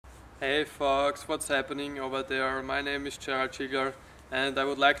Hey folks, what's happening over there? My name is Gerald Gigerl and I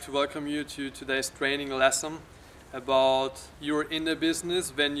would like to welcome you to today's training lesson about you're in a business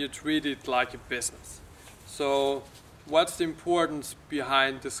when you treat it like a business. So what's the importance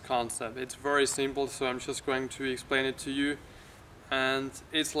behind this concept? It's very simple, so I'm just going to explain it to you. And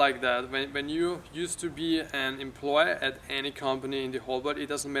it's like that. When you used to be an employee at any company in the whole world, it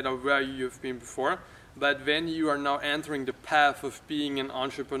doesn't matter where you've been before, but when you are now entering the path of being an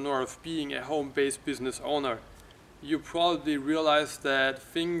entrepreneur, of being a home-based business owner, you probably realize that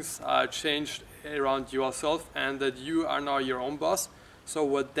things are changed around yourself and that you are now your own boss. So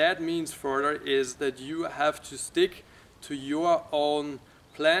what that means further is that you have to stick to your own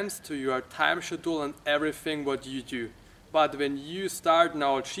plans, to your time schedule and everything what you do. But when you start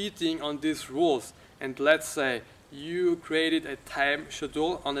now cheating on these rules, and let's say you created a time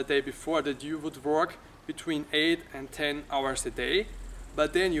schedule on the day before that you would work between 8 and 10 hours a day,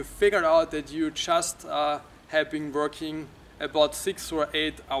 but then you figured out that you just have been working about 6 or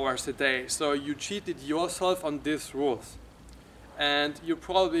 8 hours a day. So you cheated yourself on these rules, and you're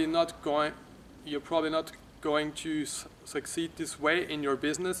probably not going to succeed this way in your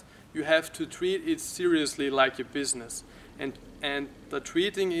business. You have to treat it seriously like a business. And the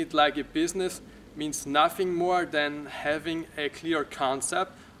treating it like a business means nothing more than having a clear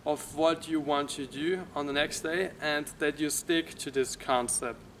concept of what you want to do on the next day and that you stick to this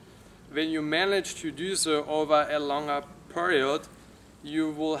concept. When you manage to do so over a longer period,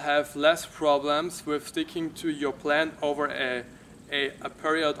 you will have less problems with sticking to your plan over a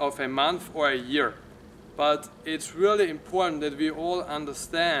period of a month or a year. But it's really important that we all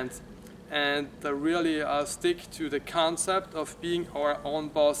understand and really stick to the concept of being our own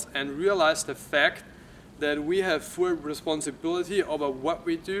boss and realize the fact that we have full responsibility over what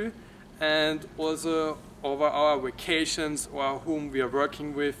we do and also over our vacations or whom we are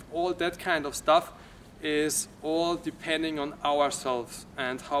working with. All that kind of stuff is all depending on ourselves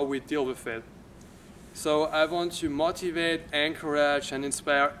and how we deal with it. So I want to motivate, encourage and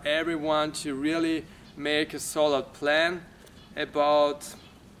inspire everyone to really make a solid plan about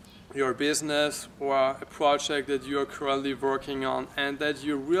your business or a project that you're currently working on, and that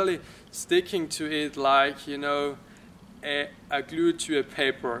you're really sticking to it like, you know, a glue to a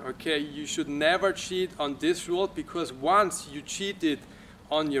paper. Okay, you should never cheat on this rule, because once you cheated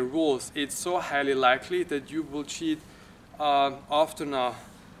on your rules, it's so highly likely that you will cheat oftener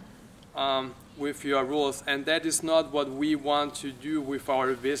with your rules, and that is not what we want to do with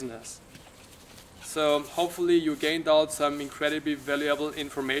our business. So hopefully you gained out some incredibly valuable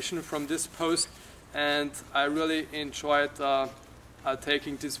information from this post, and I really enjoyed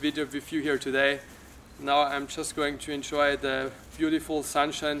taking this video with you here today. Now I'm just going to enjoy the beautiful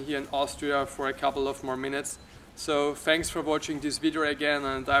sunshine here in Austria for a couple of more minutes. So thanks for watching this video again,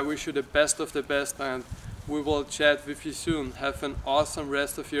 and I wish you the best of the best, and we will chat with you soon. Have an awesome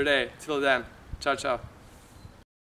rest of your day. Till then, ciao ciao.